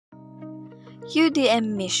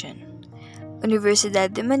UDM mission.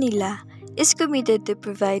 Universidad de Manila is committed to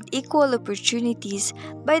provide equal opportunities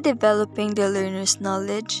by developing the learner's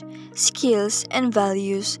knowledge, skills, and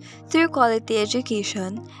values through quality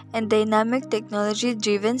education and dynamic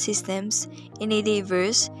technology-driven systems in a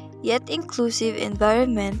diverse yet inclusive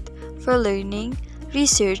environment for learning,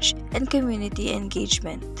 research, and community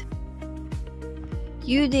engagement.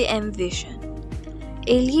 UDM Vision,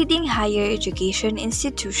 a leading higher education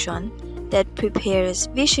institution that prepares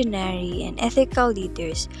visionary and ethical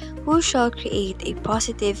leaders who shall create a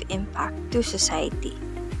positive impact to society.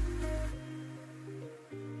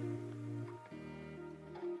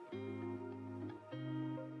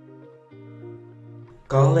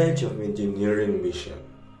 College of Engineering Mission.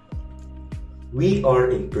 We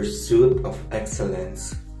are in pursuit of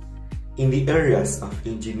excellence in the areas of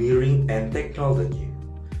engineering and technology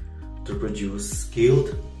to produce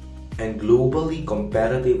skilled and globally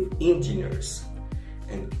competitive engineers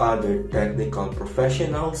and other technical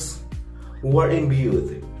professionals who are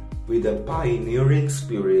imbued with a pioneering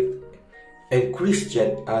spirit and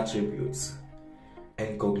Christian attributes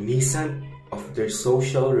and cognizant of their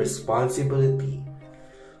social responsibility,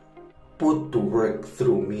 put to work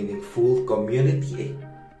through meaningful community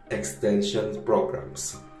extension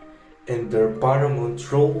programs and their paramount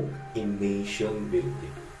role in nation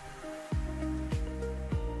building.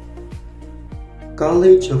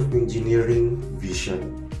 College of Engineering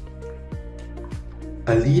Vision.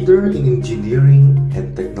 A leader in engineering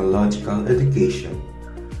and technological education,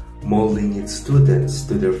 molding its students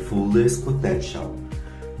to their fullest potential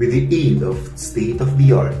with the aid of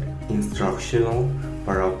state-of-the-art instructional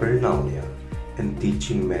paraphernalia and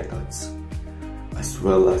teaching methods, as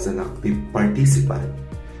well as an active participant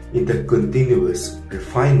in the continuous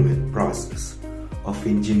refinement process of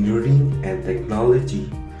engineering and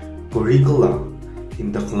technology curricula in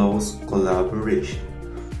the close collaboration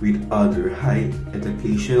with other higher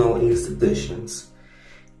educational institutions,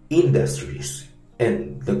 industries,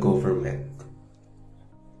 and the government.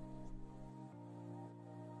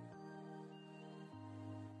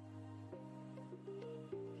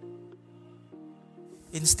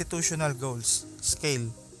 Institutional goals. Scale.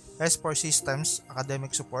 S for systems,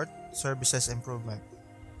 academic support, services improvement.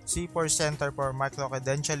 C for Center for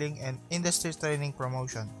Micro-Credentialing and Industry Training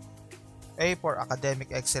Promotion. A for academic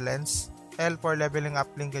excellence, L for leveling up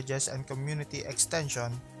linkages and community extension,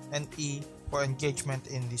 and E for engagement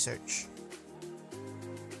in research.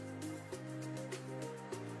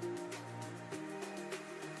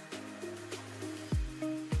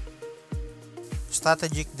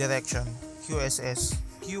 Strategic direction, QSS.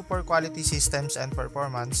 Q for quality systems and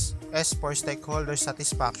performance, S for stakeholder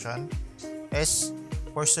satisfaction, S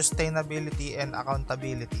for sustainability and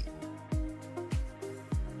accountability.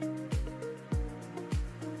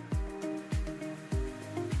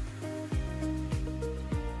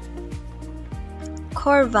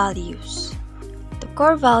 Core values. The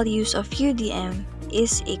core values of UDM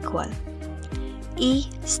is equal. E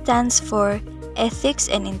stands for ethics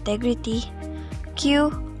and integrity, Q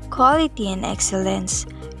quality and excellence,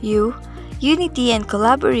 U unity and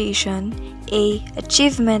collaboration, A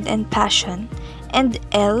achievement and passion, and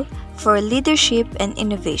L for leadership and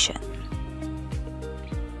innovation.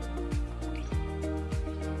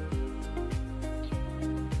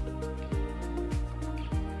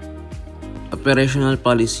 Operational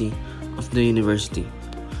policy of the university.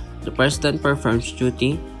 The President performs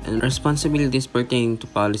duty and responsibilities pertaining to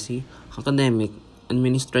policy, academic,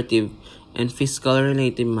 administrative, and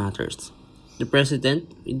fiscal-related matters. The President,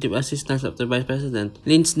 with the assistance of the Vice President,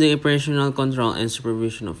 leads the operational control and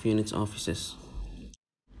supervision of units' offices.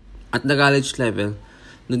 At the college level,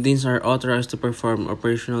 the deans are authorized to perform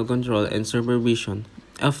operational control and supervision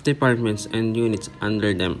of departments and units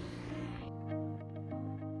under them.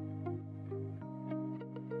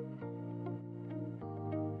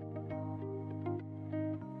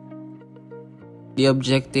 The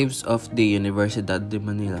objectives of the Universidad de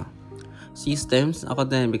Manila: systems,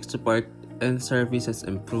 academic support, and services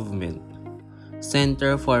improvement.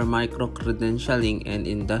 Center for Micro-Credentialing and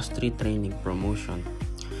Industry Training Promotion.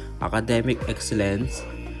 Academic excellence,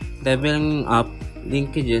 leveling up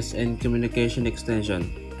linkages and communication extension.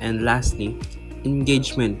 And lastly,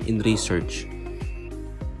 engagement in research.